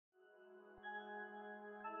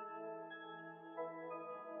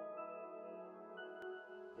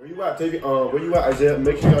Where you at, where you at, Isaiah?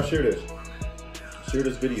 Make sure y'all share this. Share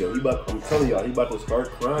this video. I'm telling y'all, he about to start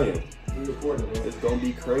crying. It's gonna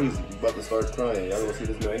be crazy. He about to start crying. Y'all gonna see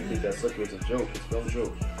this man. He think that sucker is a joke. It's no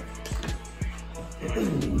joke.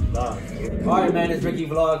 Alright, man, it's Ricky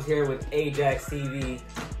Vlogs here with Ajax TV.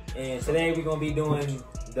 And today we're gonna be doing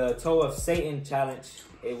the Toe of Satan challenge,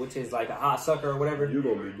 which is like a hot sucker or whatever. You're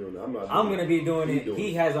gonna be doing it. I'm not. I'm gonna be doing it.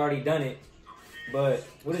 He has already done it. But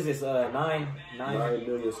what is this? 9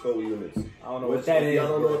 million Scoville units. I don't know what that is. Y'all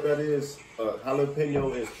don't know what that is.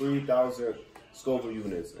 Jalapeno is 3,000 Scoville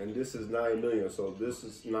units, and this is 9 million. So this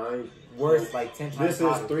is 9 worth like 10 times. This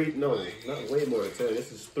is not way more than 10.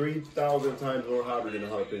 This is 3,000 times more hotter than a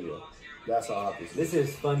jalapeno. That's how hot this is. This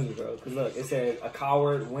is funny, bro. Cause look, it says a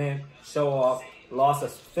coward, wimp, show off, loss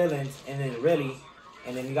of feelings, and then really,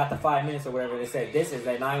 and then you got the 5 minutes or whatever. It said this is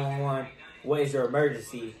a 911. What is your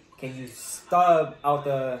emergency? Can you stub out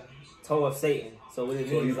the toe of Satan? So what it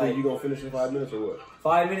means, you think you gonna finish in 5 minutes or what?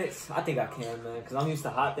 5 minutes? I think I can, man. Cause I'm used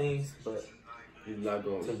to hot things, but he's not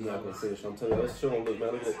gonna finish. I'm telling you, let's show him. Look,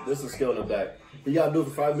 man, look at this is scale in the back. You gotta do it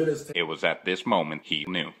for 5 minutes. It was at this moment he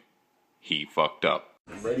knew he fucked up.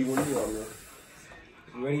 I'm ready when you are, man.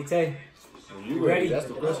 You ready, Tay? You ready? That's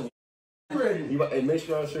the question. You ready? Hey, make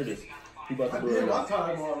sure y'all share this. He about to do it. My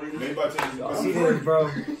time already. See this,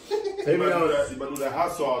 bro. Take me out. You better do that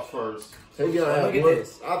hot sauce first. Take me out. Look at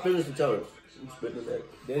this. I'll finish the challenge. I'm spitting it back.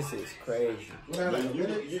 This is crazy.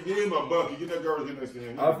 You give him a bucket. You get that girl next to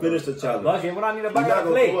him. I'll finish the challenge. Bucket? What I need a bucket? You're not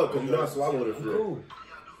plate. gonna because you're not swallowing it for Cool.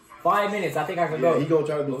 5 minutes. I think I can go. He gonna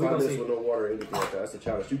try to do 5 minutes with no water or anything like that. That's the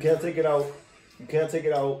challenge. You can't take it out. You can't take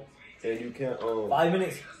it out, and you can't. 5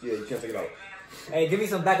 minutes. Yeah, you can't take it out. Hey, give me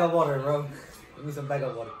some backup water, bro. Give me some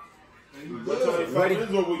backup water. Ready?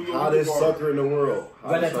 Hottest sucker in the world. You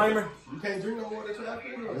got that timer? You can't drink no water till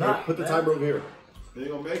after. Nah, put the timer over here. They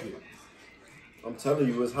ain't gonna make it. I'm telling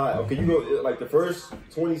you, it's hot. Okay, you go like the first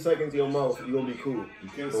 20 seconds in your mouth, you gonna be cool.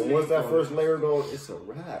 But once that first layer goes, it's a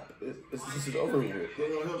wrap. This is over with.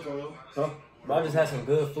 Huh? Bro, I just had some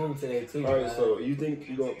good food today too. All right, so you think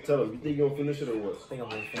you gonna tell them? You think you gonna finish it or what? I think I'm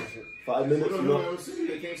gonna finish it. 5 minutes. You know?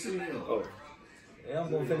 They can't see me. Oh. Yeah,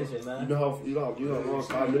 I'm gonna finish it, man. You know how long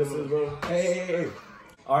 5 minutes is, bro? Hey.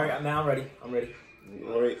 All right, man, I'm ready. All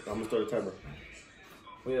right, I'm gonna start the timer.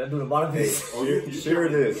 Wait, I do the bottom piece. Share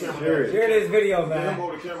this. Share it. Share this video, man.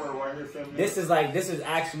 Hold the camera right here, this is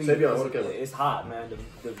actually. It's hot, man.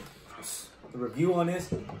 The review on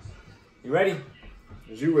this. You ready?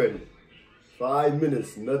 Is you ready? 5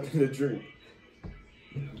 minutes, nothing to drink.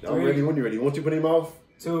 I'm ready when you're ready. Once you put him off,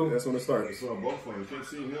 2. that's when it starts. It's on both of them. You can't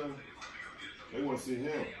see him. They want to see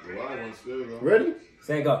him. Well, I want to still go. Ready?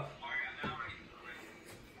 Say go.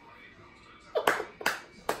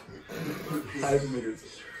 5 minutes.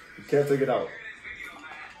 You can't take it out.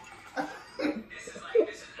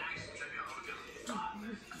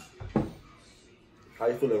 How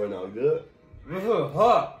you feeling right now? Good?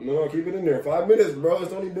 Hot. No, keep it in there. 5 minutes, bro.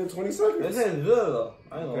 It's only been 20 seconds. This is good though.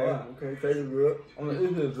 I ain't gonna lie. Okay, take it good. I'm gonna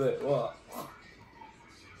eat this bit. What?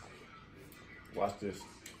 Watch this.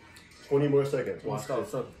 20 more seconds. Watch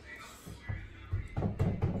this.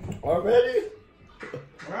 Already?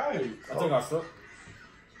 Right. I think I suck.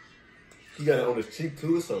 He got it on his cheek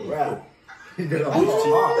too. It's a wrap. He got it on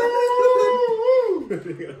his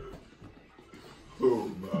cheek.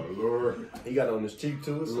 Oh my lord. He got it on his cheek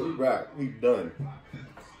too. It's a wrap. He done.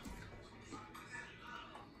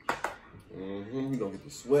 He gonna get the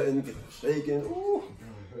sweating, get the shaking. Ooh.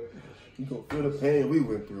 He gonna feel the pain we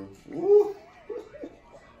went through. Ooh.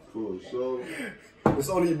 For sure. It's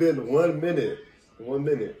only been 1 minute. 1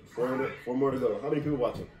 minute. 4 more to go. How many people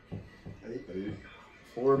watching? 8.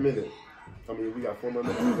 4 minutes. I mean, we got 4 more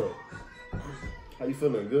minutes to go. How you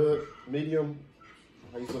feeling? Good? Medium?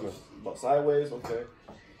 How you feeling? About sideways? Okay.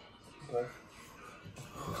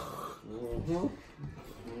 Ooh,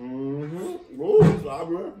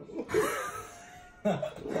 slobber. The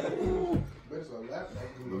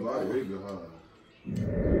light way behind.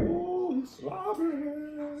 Ooh, slobber.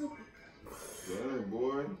 Dang,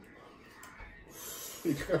 boy.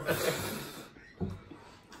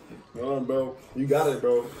 Come on, bro. You got it,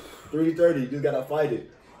 bro. 3:30. You just gotta fight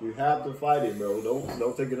it. You have to fight it, bro.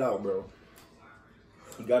 Don't take it out, bro.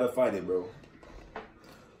 You gotta fight it, bro.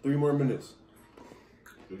 3 more minutes.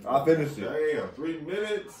 I finished it. Damn, 3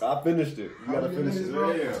 minutes. I finished it. You gotta finish it.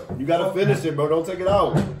 Damn. You gotta finish it, bro. Don't take it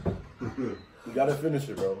out. You gotta finish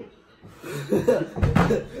it, bro.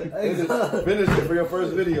 Finish it for your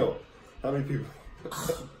first video. How many people?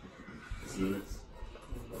 6.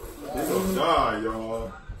 They gonna die,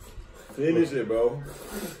 y'all. Finish it, bro.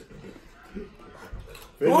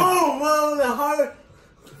 Whoa, the heart.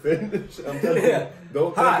 Finish. I'm telling you.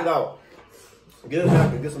 Don't take Hot. it out. Get a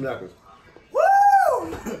napkin. Get some napkins. Woo!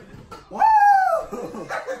 Woo!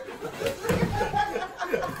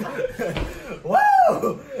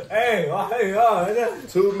 Woo! Hey, hey,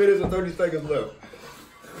 2 minutes and 30 seconds left.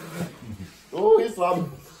 Oh, he's sloppy.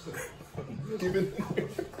 Keep it.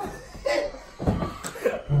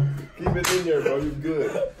 Keep it in there, bro. You good.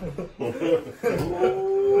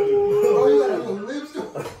 Oh, you got a lips.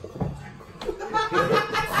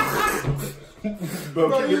 Bro,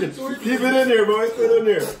 keep it in there, bro. It's still in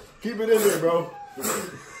there. Keep it in there, bro.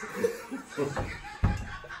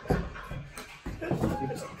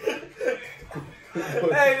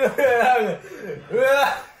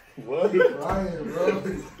 What? Ryan, bro.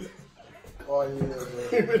 Oh, yeah, bro.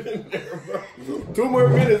 Keep it in there, bro. 2 more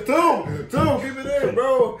minutes. Two. Keep it in,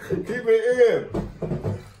 bro. Keep it in.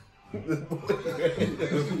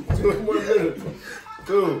 2 more minutes.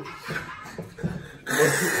 2.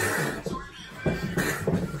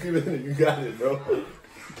 Keep it in. You got it, bro.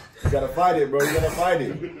 You gotta fight it, bro. You gotta fight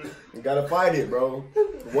it. You gotta fight it, bro.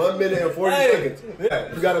 1 minute and 40 seconds.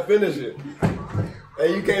 Yeah, you gotta finish it.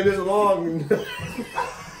 Hey, you came this long.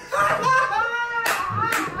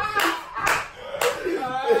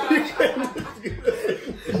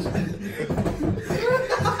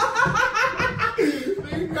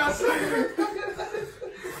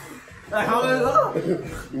 How is it up?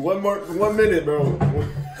 1 minute, bro.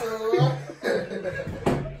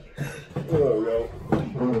 Oh, yo.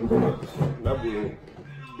 That boy.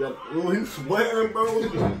 Oh, he's sweating, bro.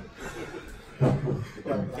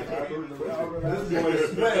 This boy is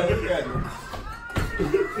sweating. Look at him.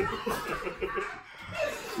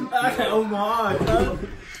 I can't open my eyes.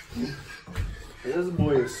 This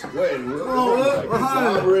boy is sweating. Oh, look,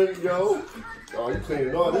 Sovereign, yo. Oh, you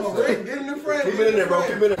cleaning all this shit. Get in the front. Keep it in there, bro.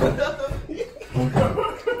 Keep it in there.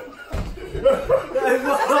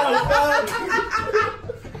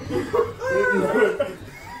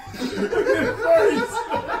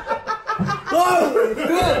 Oh,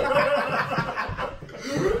 good.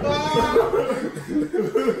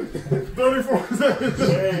 34 seconds.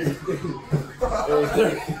 Hey. Come on,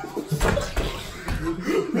 man.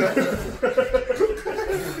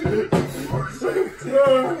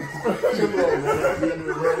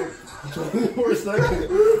 24 seconds.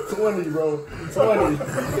 20, bro. 20.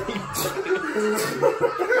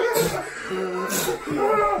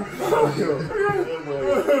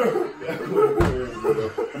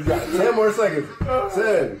 You got 10 more seconds.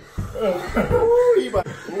 10.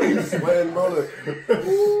 He's sweating, bro.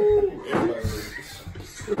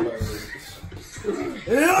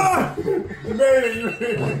 Yeah! You made it. You made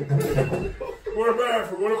it. Go to the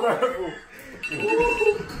bathroom. Go to the bathroom.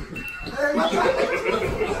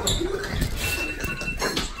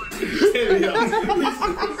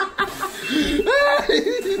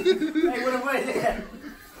 Hey, what am I?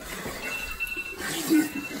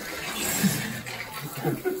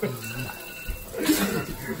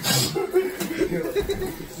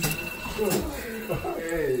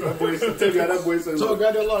 Hey, that boy said, take out that boy said, so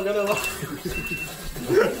got that long,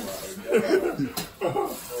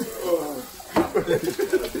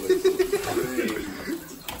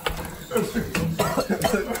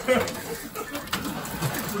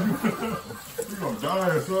 You gonna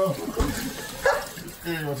die, son.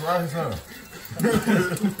 You gonna die, son.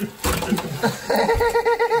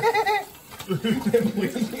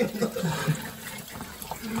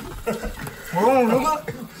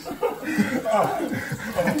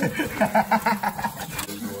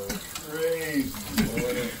 Crazy,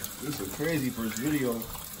 boy. This is crazy first video.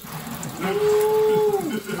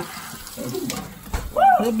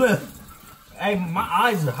 Hey, my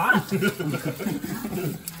eyes are hot.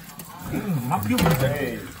 My pupils.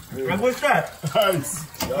 Hey, Hey, what's that? Nice.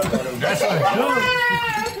 That's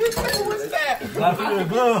What's that? I feel the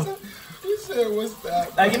glove. He said, what's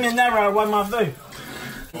that? Hey, give me a napper. I wipe my face.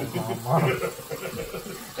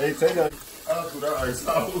 hey, take that. I put that ice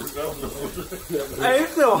out. Hey,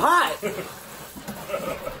 it's still hot.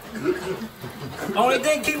 Only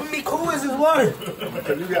thing keeping me cool is this water.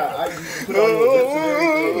 Cause you got ice. You put on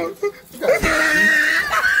your lips and everything.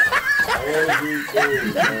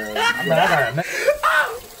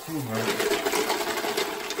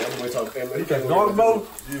 That boy talk family. He can't Dog boat.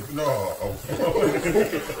 No. I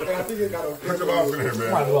think it got a Put them off in here,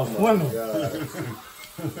 man. Might as well swim.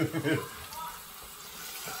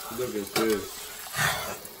 Look at this.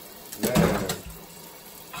 Man.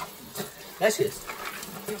 That shit's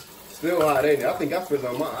Still hot, ain't it? I think I feel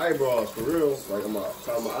on my eyebrows for real. Like on my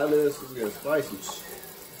top of my eyelids, it's getting spicy.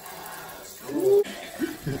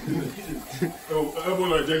 Oh, that boy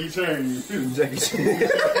like Jackie Chan. Jackie Chan.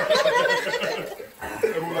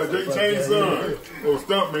 That boy Jake Chain's son. Oh,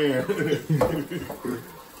 Stuntman.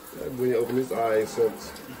 That boy open his eyes,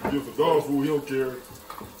 sucks. Give for dog food, he don't care.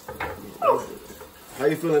 How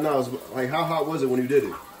you feeling now? Like, how hot was it when you did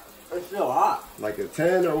it? It's still hot. Like a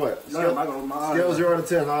 10 or what? No, Scale 0 out of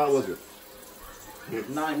 10, how hot was it?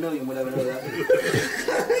 9 million, whatever that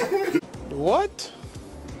is. What?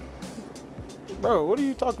 Bro, what are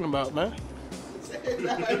you talking about, man?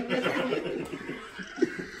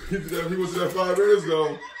 He was there 5 minutes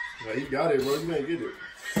ago. Yeah, you got it, bro. You ain't get it.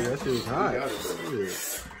 Yeah, that shit was hot. You got it, bro.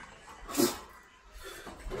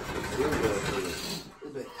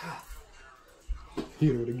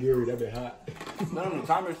 You know the Gary, that been hot. No, the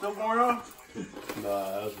timer's still going on?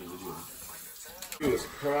 Nah, that was ridiculous. He was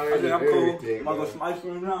crying. I think I'm cool. Everything, Am I bro. going to some ice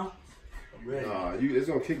cream now? I'm ready. Nah, it's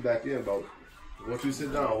gonna kick back in, bro. Once you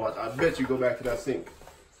sit down, watch. I bet you go back to that sink.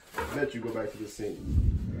 I bet you go back to the sink.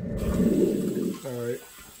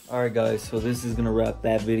 Alright guys, so this is gonna wrap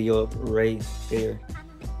that video up right there.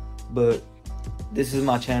 But this is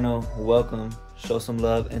my channel. Welcome. Show some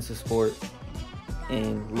love and support.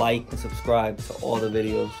 And like and subscribe to all the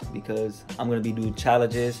videos, because I'm gonna be doing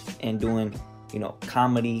challenges and doing, you know,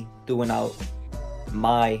 comedy throughout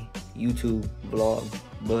my YouTube vlog.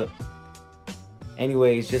 But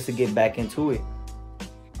anyways, just to get back into it,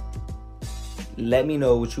 let me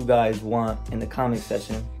know what you guys want in the comment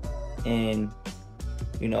section, and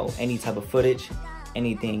you know, any type of footage,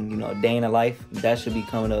 anything, you know, day in a life, that should be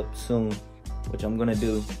coming up soon, which I'm gonna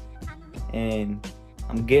do. And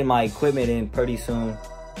I'm getting my equipment in pretty soon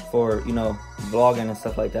for, you know, vlogging and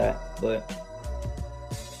stuff like that. But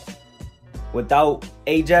without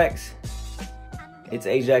Ajax, it's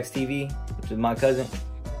Ajax TV, which is my cousin,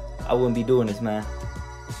 I wouldn't be doing this, man.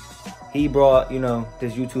 He brought, you know,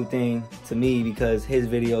 this YouTube thing to me because his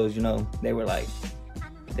videos, you know, they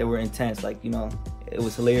were intense, like, you know, it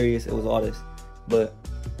was hilarious, it was all this. But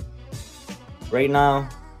right now,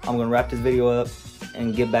 I'm gonna wrap this video up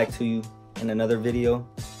and get back to you in another video.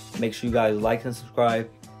 Make sure you guys like and subscribe,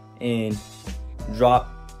 and drop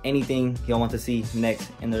anything y'all want to see next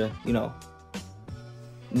in the, you know,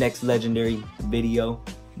 next legendary video.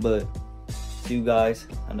 But see you guys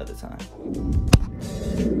another time.